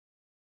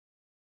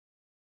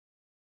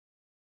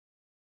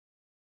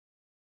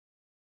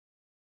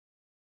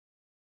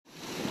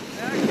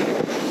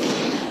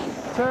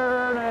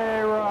turn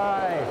a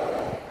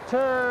right,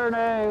 turn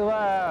a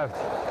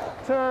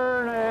left,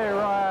 turn a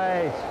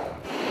right,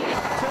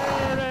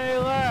 turn a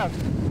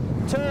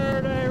left,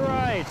 turn a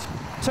right,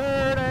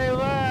 turn a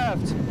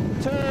left,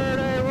 turn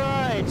a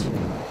right,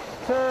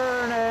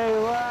 turn a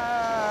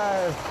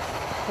left,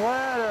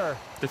 flatter.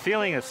 The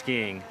feeling of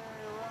skiing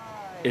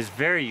is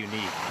very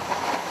unique.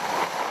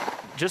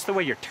 Just the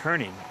way you're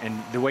turning and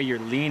the way you're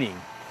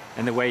leaning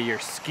and the way your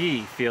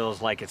ski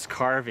feels like it's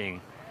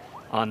carving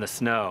on the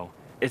snow.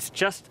 It's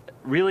just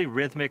really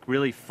rhythmic,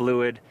 really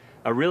fluid,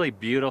 a really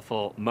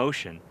beautiful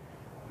motion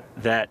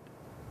that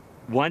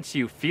once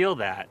you feel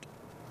that,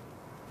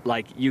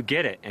 like you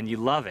get it and you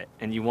love it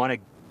and you want to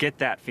get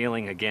that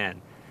feeling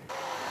again.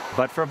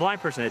 But for a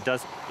blind person, it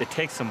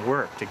takes some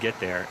work to get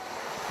there.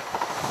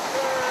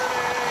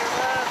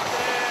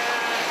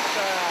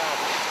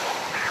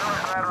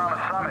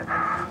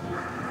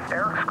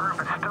 Erik's group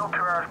is still 2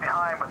 hours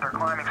behind, but they're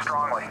climbing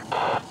strongly.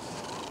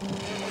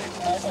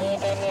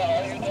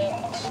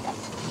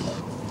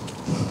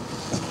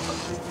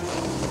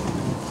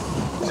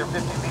 They're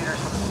 50 meters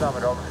from the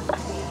summit, over.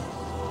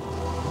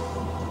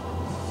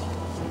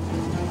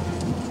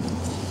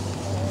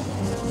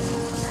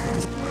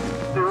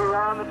 We're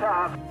on the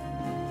top.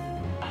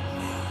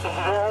 This is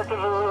Erik in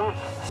the room.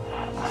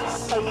 I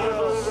can't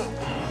believe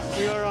it.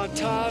 We are on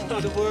top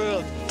of the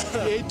world,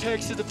 the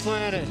apex of the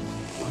planet.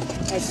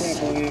 I can't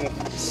believe it.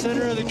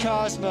 Center of the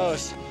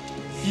cosmos.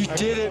 You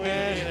did it,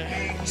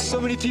 man. So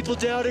many people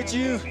doubted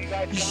you.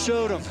 You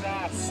showed them.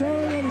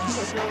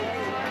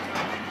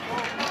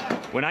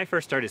 When I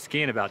first started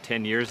skiing about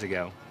 10 years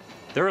ago,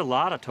 there were a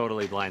lot of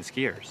totally blind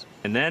skiers.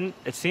 And then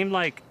it seemed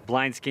like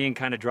blind skiing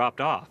kind of dropped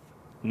off.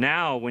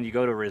 Now, when you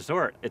go to a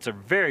resort, it's a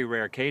very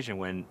rare occasion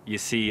when you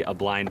see a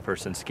blind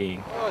person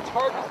skiing. Well, it's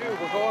hard to do.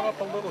 We're going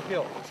up a little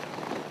hill.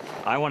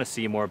 I want to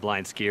see more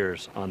blind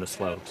skiers on the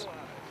slopes.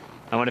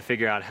 I want to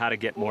figure out how to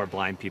get more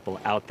blind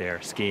people out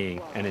there skiing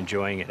and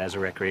enjoying it as a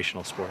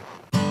recreational sport.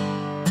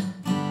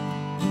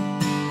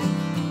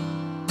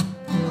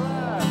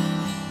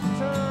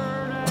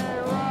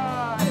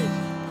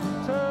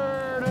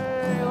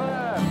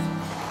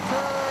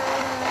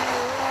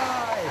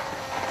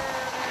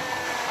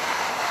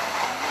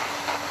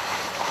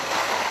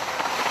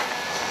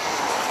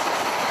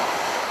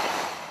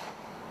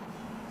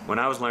 When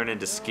I was learning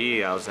to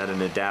ski, I was at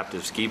an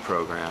adaptive ski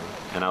program,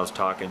 and I was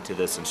talking to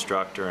this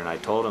instructor, and I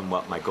told him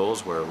what my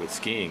goals were with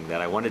skiing,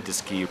 that I wanted to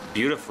ski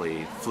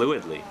beautifully,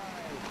 fluidly.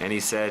 And he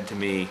said to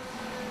me,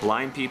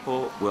 blind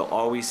people will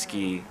always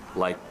ski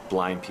like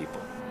blind people.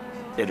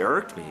 It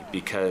irked me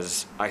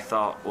because I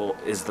thought, well,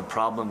 is the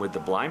problem with the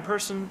blind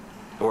person,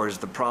 or is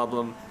the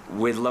problem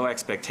with low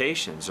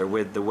expectations, or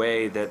with the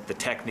way that the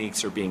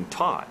techniques are being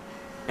taught?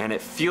 And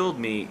it fueled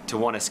me to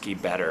want to ski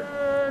better.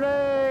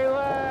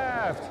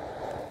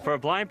 For a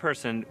blind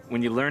person,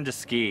 when you learn to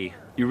ski,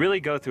 you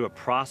really go through a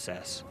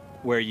process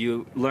where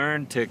you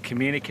learn to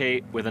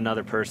communicate with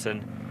another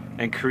person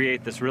and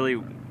create this really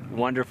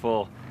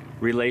wonderful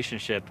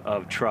relationship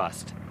of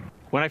trust.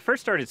 When I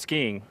first started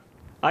skiing,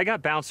 I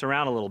got bounced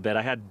around a little bit.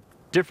 I had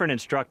different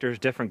instructors,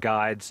 different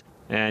guides,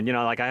 and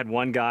like I had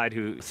one guide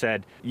who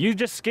said, "You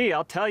just ski,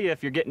 I'll tell you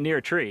if you're getting near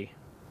a tree."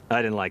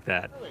 I didn't like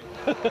that.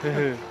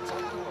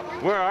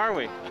 Where are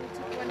we?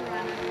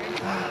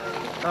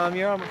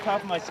 You're on the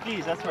top of my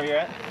skis. That's where you're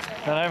at.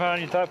 And I'm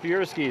on the top of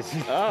your skis.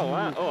 Oh,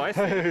 wow. Oh, I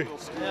see.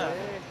 Yeah.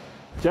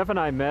 Jeff and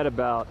I met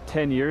about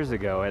 10 years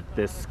ago at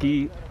this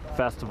ski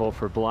festival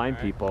for blind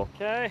people.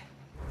 Okay.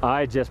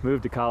 I just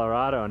moved to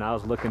Colorado and I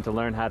was looking to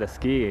learn how to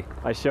ski.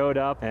 I showed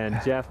up and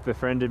Jeff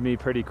befriended me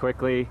pretty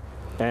quickly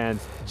and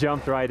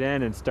jumped right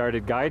in and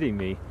started guiding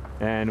me.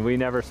 And we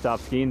never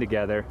stopped skiing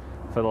together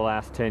for the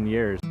last 10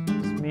 years.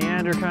 Just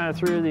meander kind of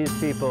through these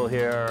people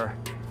here.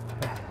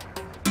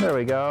 There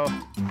we go.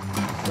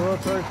 A little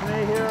towards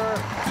me here.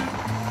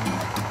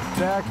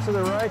 Back to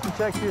the right to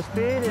check your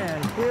speed,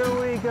 and here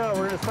we go.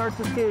 We're going to start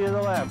the ski to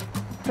the left.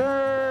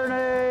 Turn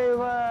a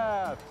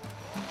left.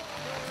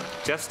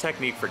 Jeff's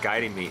technique for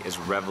guiding me is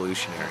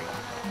revolutionary.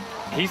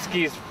 He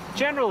skis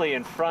generally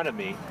in front of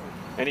me,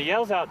 and he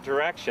yells out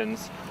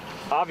directions,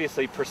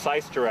 obviously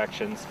precise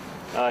directions.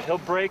 He'll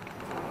break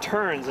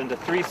turns into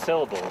 3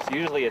 syllables.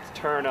 Usually it's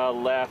turn a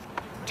left,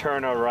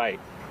 turn a right.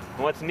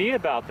 And what's neat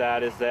about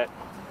that is that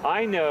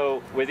I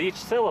know with each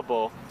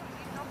syllable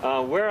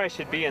where I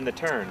should be in the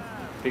turn.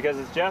 Because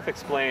as Jeff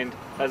explained,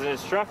 as an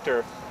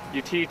instructor,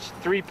 you teach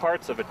 3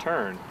 parts of a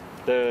turn: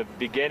 the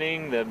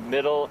beginning, the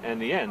middle,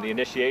 and the end. The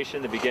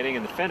initiation, the beginning,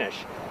 and the finish.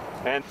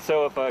 And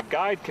so if a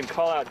guide can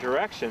call out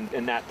directions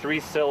in that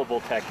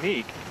 3-syllable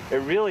technique, it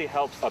really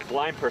helps a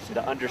blind person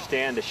to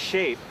understand the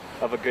shape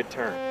of a good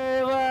turn.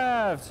 Turn a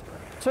left,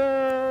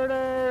 turn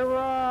a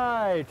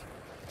right.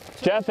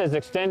 Jeff is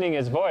extending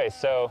his voice,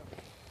 so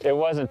it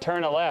wasn't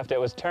turn a left, it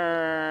was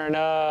turn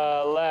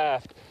a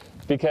left,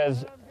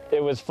 because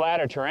it was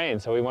flatter terrain,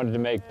 so we wanted to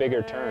make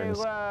bigger turns.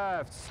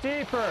 Left,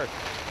 steeper,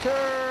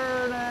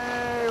 turn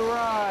a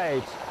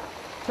right,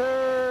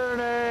 turn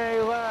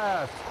a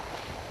left,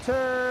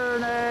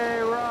 turn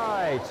a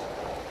right,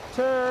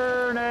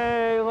 turn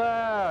a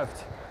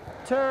left,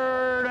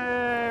 turn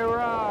a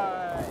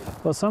right.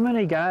 Well, so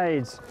many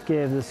guides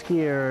give the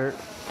skier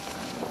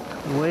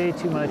way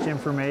too much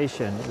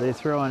information. They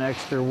throw in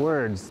extra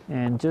words,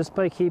 and just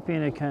by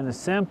keeping it kind of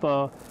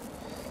simple,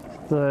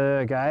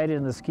 the guide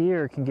and the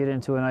skier can get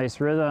into a nice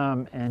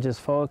rhythm and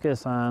just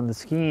focus on the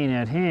skiing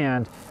at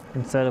hand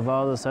instead of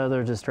all this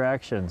other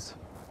distractions.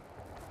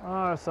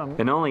 Awesome.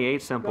 In only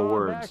 8 simple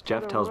words,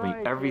 Jeff tells me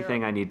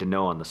everything I need to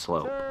know on the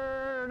slope.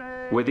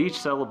 With each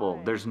syllable,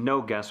 there's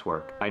no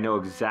guesswork. I know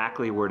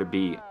exactly where to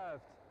be.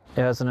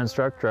 As an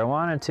instructor, I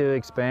wanted to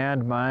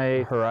expand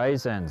my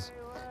horizons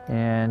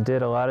and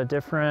did a lot of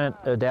different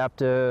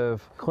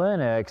adaptive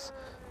clinics,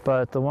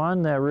 but the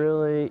one that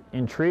really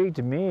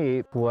intrigued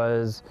me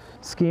was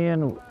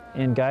skiing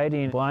and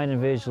guiding blind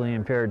and visually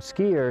impaired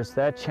skiers.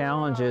 That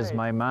challenges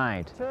my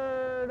mind.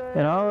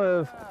 In all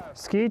of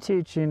ski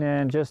teaching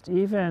and just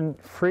even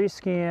free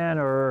skiing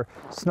or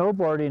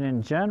snowboarding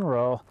in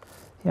general,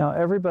 you know,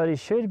 everybody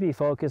should be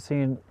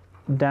focusing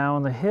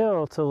down the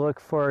hill to look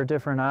for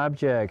different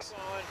objects,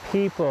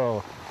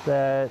 people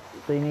that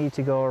they need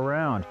to go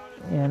around.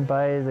 And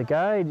by the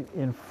guide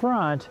in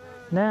front,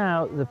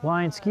 now the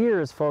blind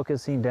skier is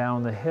focusing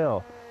down the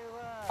hill.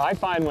 I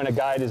find when a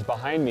guide is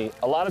behind me,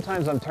 a lot of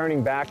times I'm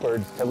turning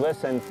backwards to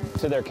listen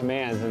to their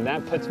commands, and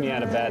that puts me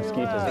at a bad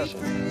ski position.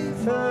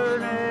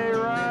 Turn a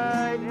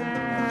right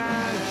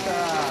and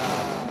stop.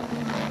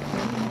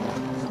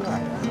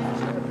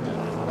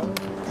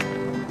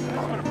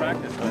 I'm going to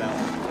practice that.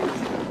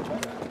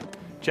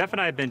 Jeff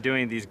and I have been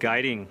doing these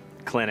guiding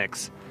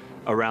clinics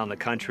around the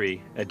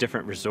country at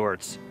different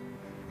resorts,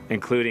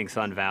 including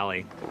Sun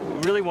Valley. We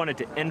really wanted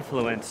to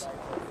influence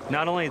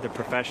not only the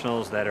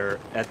professionals that are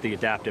at the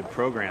adaptive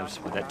programs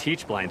that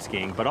teach blind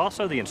skiing, but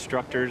also the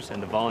instructors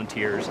and the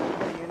volunteers.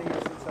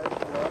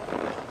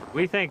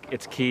 We think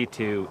it's key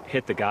to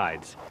hit the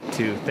guides,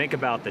 to think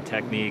about the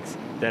techniques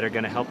that are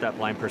going to help that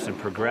blind person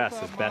progress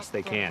as best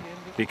they can.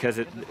 Because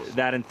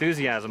that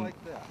enthusiasm,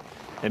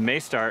 it may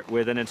start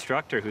with an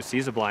instructor who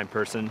sees a blind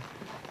person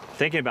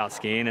thinking about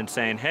skiing and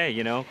saying, hey,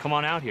 you know, come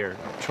on out here,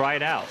 try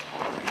it out.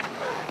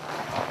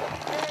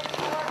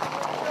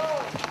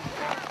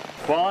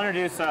 Well, I'll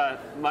introduce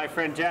my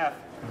friend Jeff.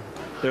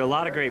 There are a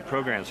lot of great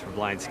programs for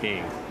blind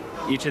skiing.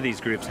 Each of these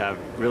groups have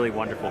really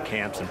wonderful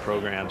camps and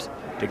programs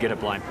to get a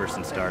blind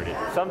person started.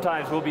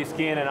 Sometimes we'll be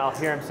skiing and I'll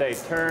hear him say,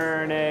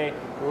 turn a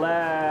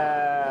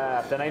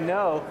left. And I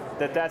know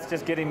that that's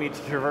just getting me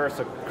to traverse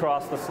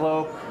across the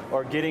slope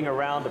or getting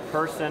around a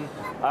person.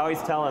 I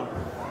always tell him,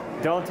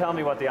 don't tell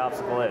me what the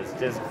obstacle is,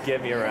 just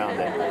get me around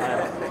it.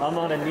 I'm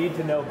on a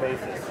need-to-know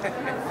basis.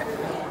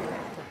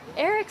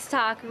 Erik's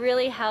talk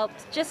really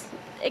helped.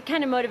 It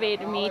kind of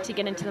motivated me to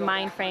get into the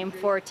mind frame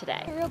for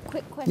today. A real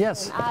quick question.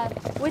 Yes.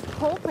 With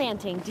pole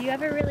planting, do you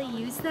ever really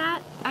use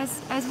that? I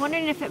was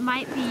wondering if it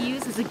might be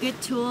used as a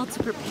good tool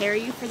to prepare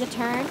you for the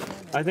turn.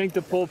 I think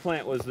the pole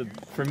plant was,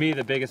 for me,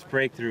 the biggest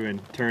breakthrough in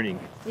turning.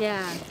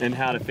 Yeah. And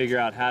how to figure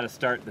out how to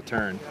start the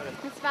turn.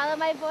 Just follow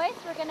my voice.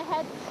 We're going to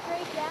head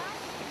straight down.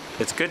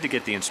 It's good to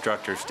get the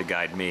instructors to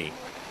guide me,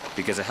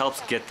 because it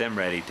helps get them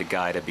ready to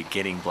guide a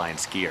beginning blind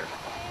skier.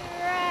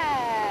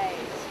 Right.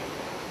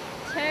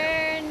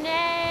 Turn a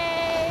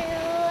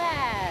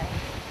left.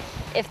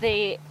 If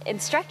the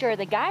instructor or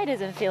the guide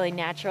isn't feeling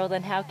natural,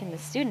 then how can the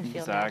student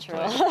feel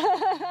natural?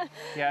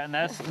 Yeah, and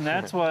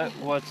that's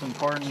what's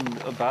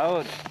important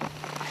about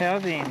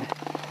having,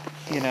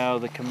 you know,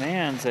 the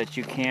commands that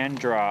you can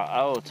draw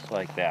out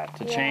like that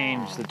to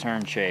change the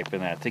turn shape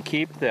and that to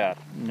keep the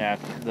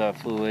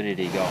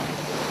fluidity going.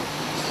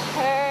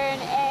 Turn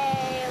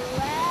a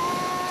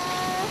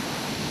left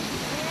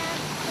and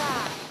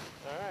stop.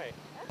 All right.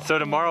 So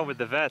tomorrow with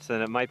the vets,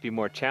 then it might be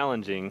more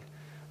challenging,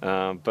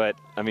 but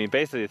I mean,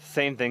 basically the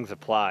same things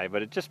apply,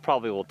 but it just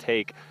probably will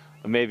take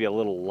maybe a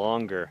little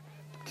longer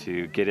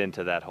to get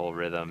into that whole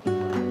rhythm.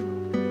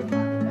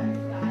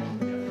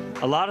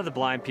 A lot of the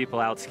blind people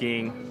out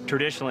skiing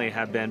traditionally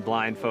have been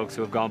blind folks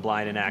who have gone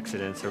blind in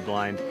accidents or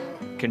blind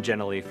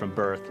congenitally from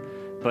birth.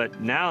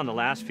 But now in the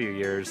last few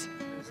years,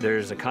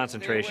 there's a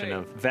concentration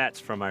of vets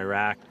from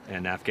Iraq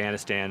and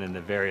Afghanistan and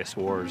the various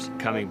wars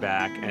coming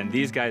back. And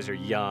these guys are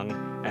young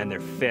and they're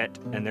fit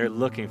and they're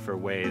looking for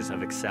ways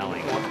of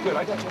excelling. Good,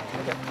 I got you.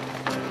 Okay.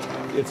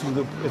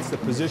 It's the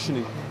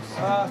positioning.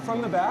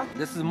 From the back.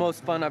 This is the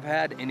most fun I've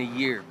had in a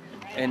year.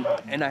 And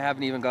I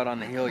haven't even got on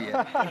the hill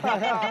yet.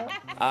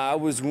 I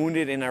was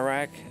wounded in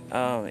Iraq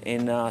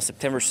in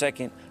September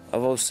 2nd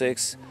of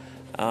 06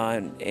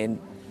 in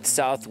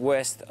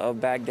southwest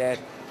of Baghdad.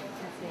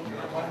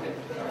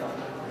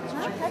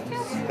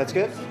 That's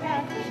good?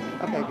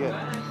 Okay, good.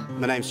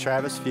 My name's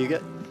Travis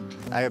Fugit.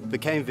 I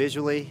became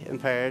visually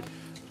impaired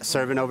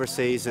serving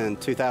overseas in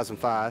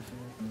 2005.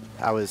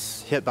 I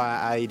was hit by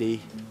an IED.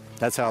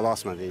 That's how I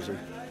lost my vision.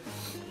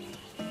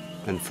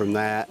 And from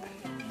that,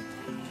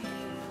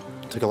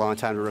 took a long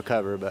time to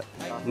recover, but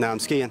now I'm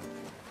skiing.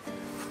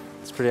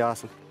 It's pretty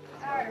awesome.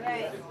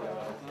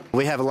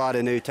 We have a lot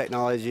of new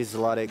technologies, a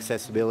lot of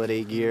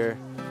accessibility gear,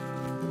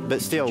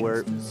 but still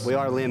we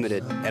are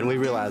limited, and we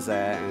realize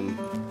that, and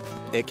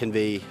it can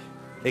be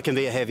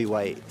a heavy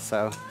weight.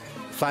 So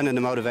finding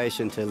the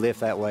motivation to lift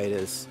that weight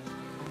is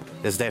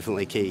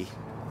definitely key.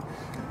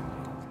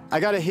 I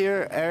got to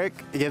hear Erik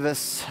give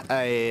us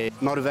a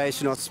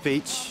motivational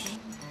speech.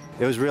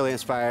 It was really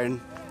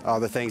inspiring, all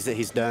the things that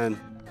he's done.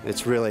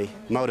 It really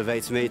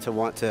motivates me to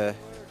want to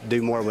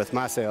do more with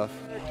myself.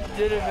 You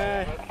did it,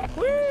 man.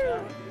 Woo!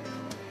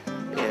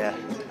 Yeah,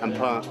 I'm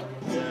pumped.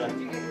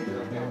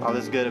 All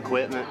this good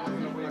equipment.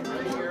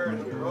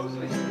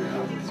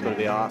 It's going to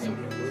be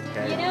awesome.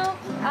 Okay. You know,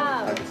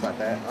 just like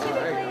that.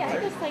 typically I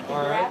just like to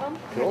grab them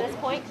Cool. at this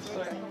point.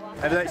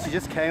 She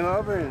just came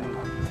over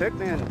and took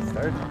me and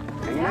started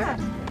hanging out.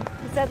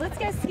 He said, let's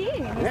go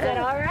skiing. And he said,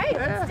 all right,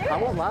 let's do it.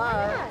 I won't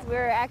lie.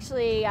 We're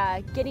actually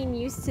getting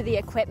used to the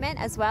equipment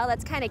as well.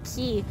 That's kind of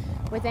key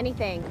with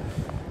anything.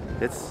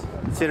 It's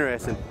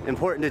interesting.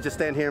 Important to just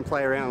stand here and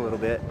play around a little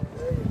bit.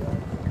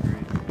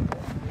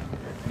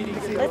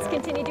 Let's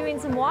continue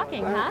doing some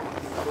walking, huh?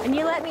 And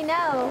you let me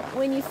know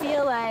when you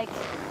feel like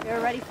you're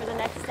ready for the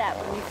next step,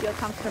 when you feel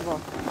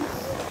comfortable.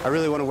 I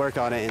really want to work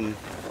on it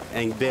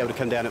and be able to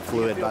come down it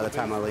fluid by the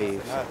time I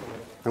leave.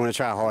 I want to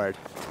try hard.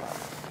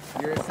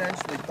 You're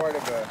essentially part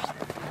of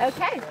a...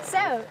 Okay,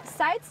 so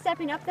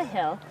sidestepping up the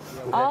hill,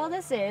 all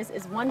this is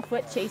one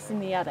foot chasing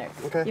the other.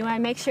 Okay. You want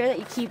to make sure that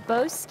you keep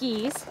both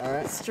skis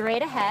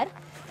straight ahead.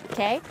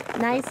 Okay,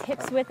 nice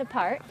hips width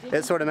apart.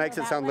 It sort of makes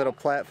its own little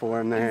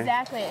platform there.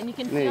 Exactly, and you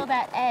can feel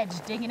that edge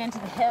digging into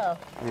the hill.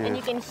 Yeah. And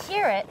you can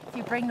hear it if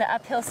you bring the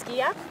uphill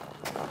ski up.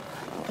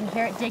 You can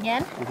hear it dig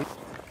in.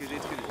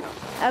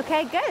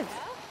 Okay, good.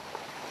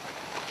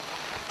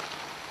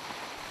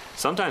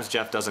 Sometimes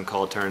Jeff doesn't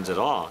call turns at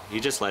all. He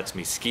just lets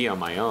me ski on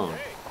my own.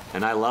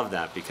 And I love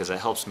that because it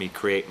helps me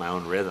create my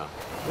own rhythm.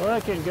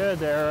 Looking good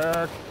there,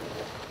 Erik.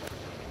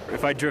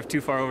 If I drift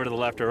too far over to the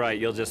left or right,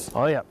 you'll just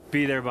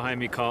be there behind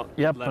me.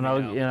 Yep, and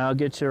I'll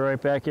get you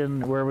right back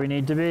in where we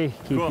need to be.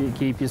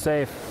 Keep you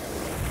safe.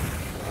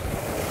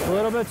 A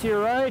little bit to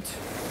your right.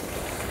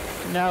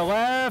 Now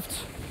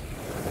left.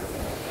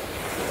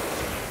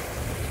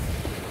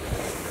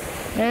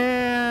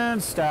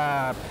 And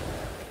stop.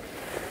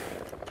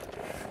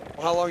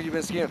 How long have you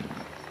been skiing?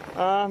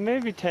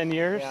 Maybe 10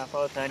 years. Yeah,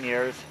 about 10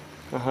 years.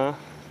 Uh-huh.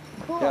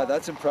 Cool. Yeah,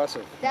 that's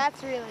impressive.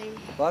 That's really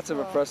Lots of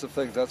impressive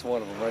things. That's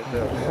one of them right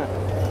there.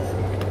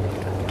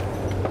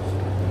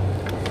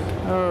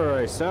 All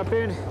right, stop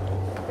in.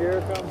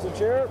 Here comes the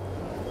chair.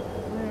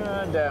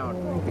 And down.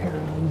 Here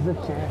comes the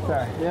chair.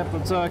 Sorry. Yep,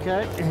 it's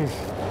okay.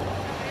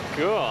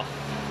 Cool.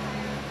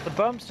 The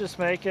bumps just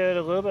make it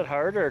a little bit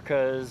harder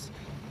because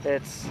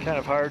it's kind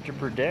of hard to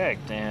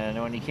predict.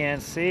 And when you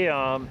can't see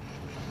them,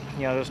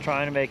 you know, just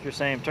trying to make your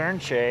same turn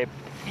shape,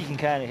 you can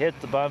kind of hit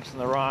the bumps in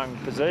the wrong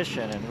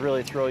position and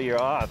really throw you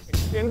off.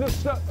 On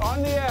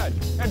the edge,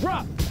 and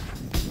drop.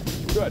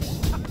 Good.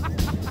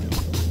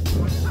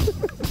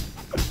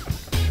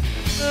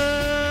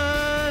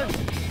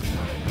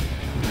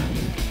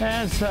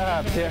 And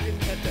stop here.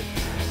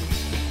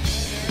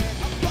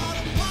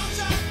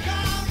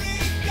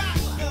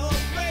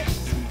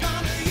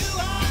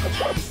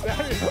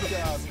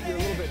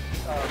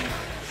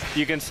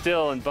 You can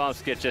still in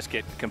bumps just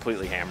get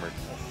completely hammered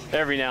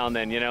every now and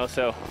then, you know.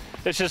 So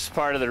it's just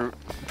part of the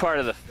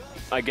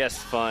I guess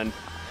fun.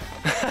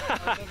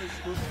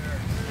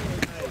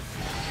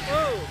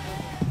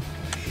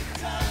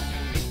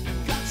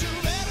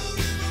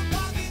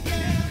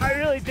 I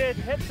really did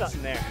hit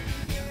something there.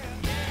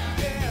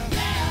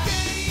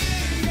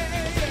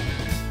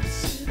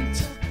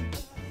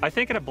 I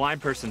think in a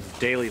blind person's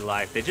daily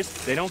life,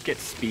 they don't get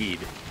speed.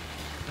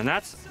 And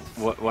that's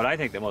what I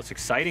think the most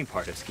exciting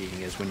part of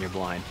skiing is when you're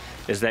blind,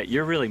 is that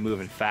you're really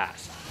moving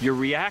fast. You're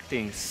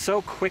reacting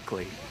so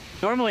quickly.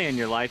 Normally in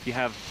your life, you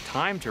have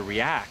time to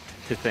react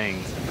to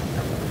things.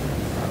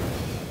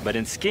 But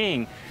in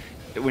skiing,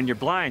 when you're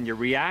blind, you're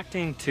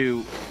reacting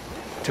to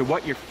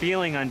what you're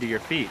feeling under your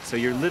feet. So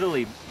you're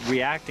literally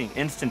reacting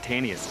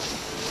instantaneously.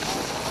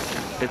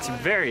 It's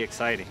very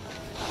exciting,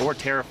 or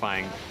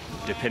terrifying,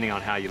 depending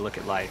on how you look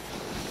at life.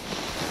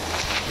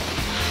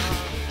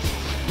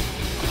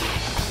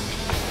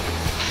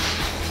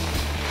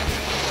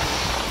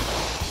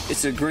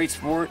 It's a great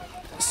sport,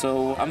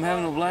 so I'm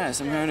having a blast.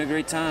 I'm having a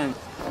great time.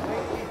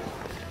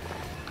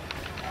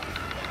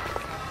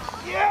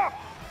 Yeah!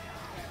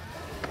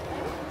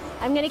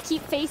 I'm gonna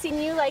keep facing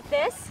you like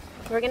this.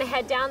 We're gonna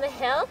head down the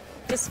hill.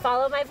 Just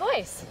follow my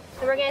voice.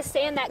 And we're gonna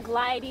stay in that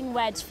gliding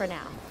wedge for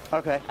now.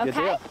 Okay, good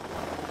Okay? deal.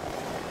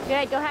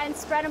 Good, go ahead and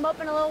spread them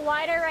open a little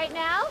wider right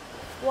now.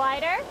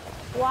 Wider,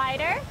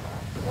 wider,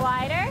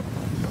 wider.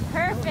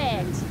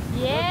 Perfect.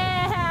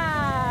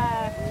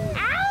 Yeah!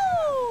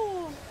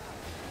 Ow!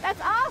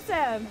 That's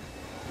awesome.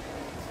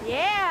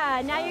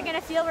 Yeah, now you're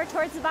gonna feel we're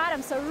towards the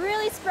bottom. So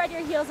really spread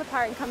your heels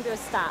apart and come to a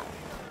stop.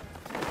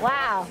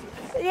 Wow.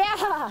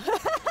 Yeah.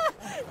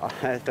 Oh,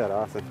 that felt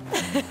awesome.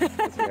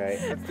 That's great.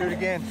 Let's do it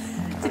again.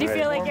 Did you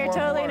feel like you're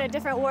totally in a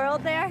different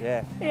world there?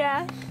 Yeah.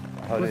 Yeah.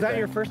 Was that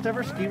your first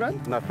ever ski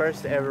run? My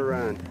first ever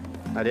run.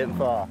 I didn't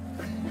fall.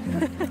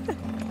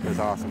 It was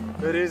awesome.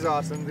 It is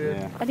awesome, dude.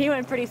 Yeah. And he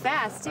went pretty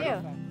fast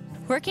too.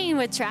 Working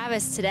with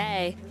Travis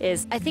today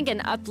is, I think,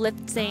 an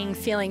uplifting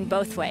feeling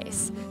both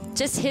ways.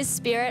 Just his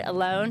spirit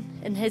alone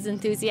and his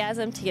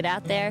enthusiasm to get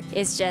out there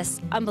is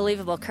just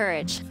unbelievable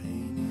courage.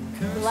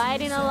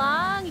 Gliding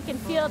along, you can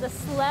feel the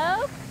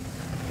slope.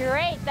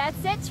 Great, that's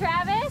it,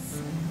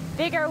 Travis.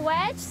 Bigger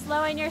wedge,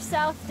 slowing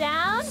yourself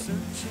down.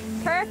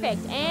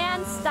 Perfect,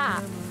 and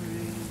stop.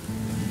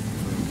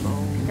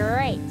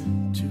 Great.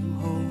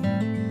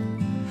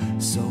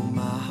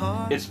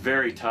 It's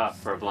very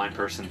tough for a blind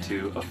person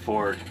to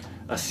afford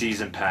a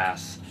season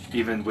pass,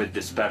 even with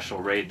the special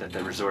rate that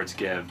the resorts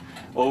give.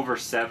 Over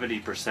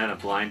 70% of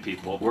blind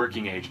people,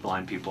 working age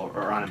blind people,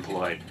 are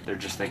unemployed. They're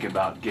just thinking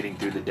about getting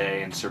through the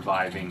day and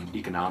surviving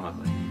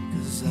economically.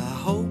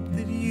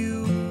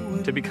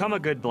 To become a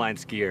good blind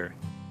skier,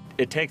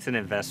 it takes an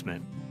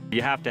investment.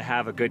 You have to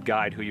have a good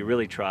guide who you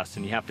really trust,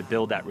 and you have to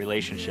build that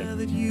relationship.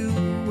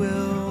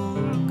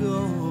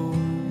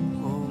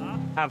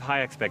 Have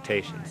high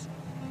expectations.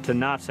 To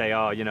not say,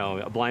 oh, you know,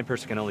 a blind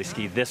person can only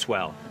ski this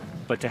well,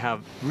 but to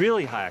have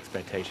really high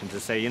expectations, to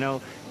say, you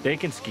know, they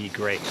can ski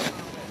great.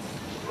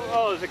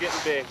 Oh, is it getting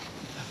big?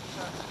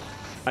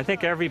 I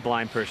think every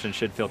blind person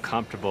should feel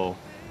comfortable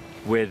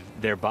with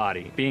their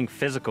body. Being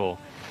physical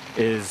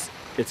it's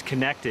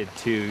connected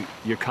to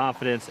your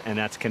confidence, and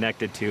that's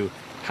connected to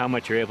how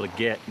much you're able to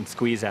get and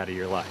squeeze out of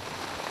your life.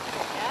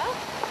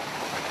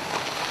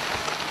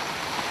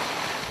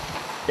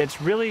 Yeah.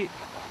 It's really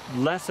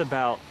less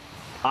about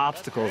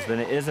obstacles than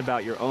it is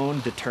about your own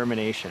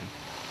determination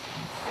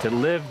to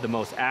live the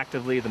most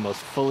actively, the most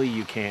fully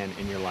you can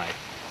in your life,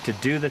 to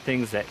do the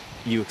things that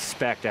you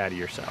expect out of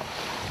yourself,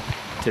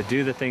 to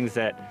do the things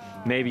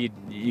that maybe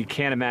you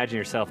can't imagine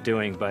yourself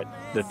doing, but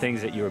the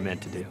things that you were meant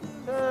to do.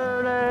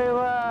 Turn a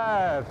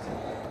left.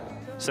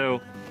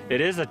 So it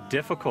is a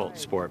difficult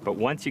sport, but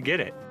once you get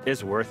it,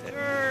 it's worth it.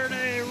 Turn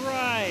a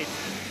right.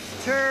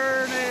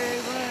 Turn a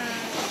left.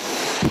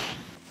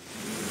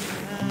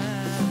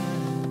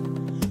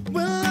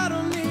 Well, I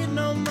don't need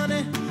no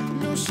money,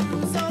 no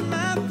shoes on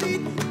my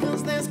feet,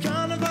 'cause there's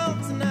carnival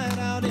tonight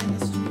out in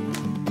the street.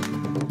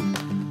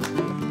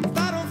 If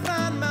I don't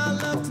find my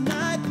love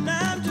tonight, then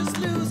I'm just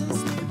losing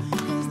sleep,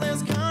 'cause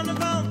there's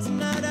carnival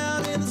tonight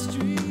out in the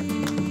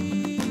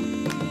street.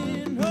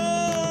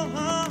 Oh,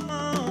 oh,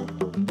 oh.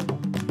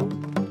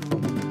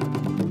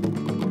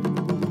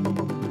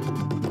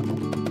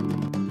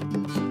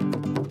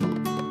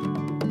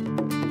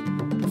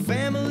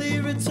 Family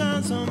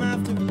returns home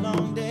after a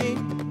long day.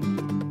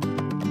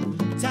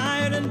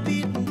 Tired and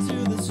beaten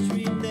to the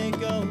street they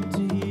go to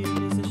hear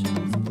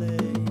musicians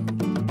play.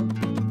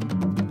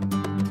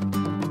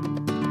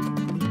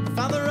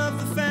 Father of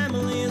the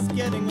family is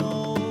getting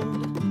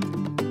old,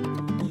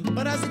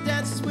 but as he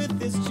dances with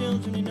his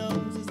children he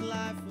knows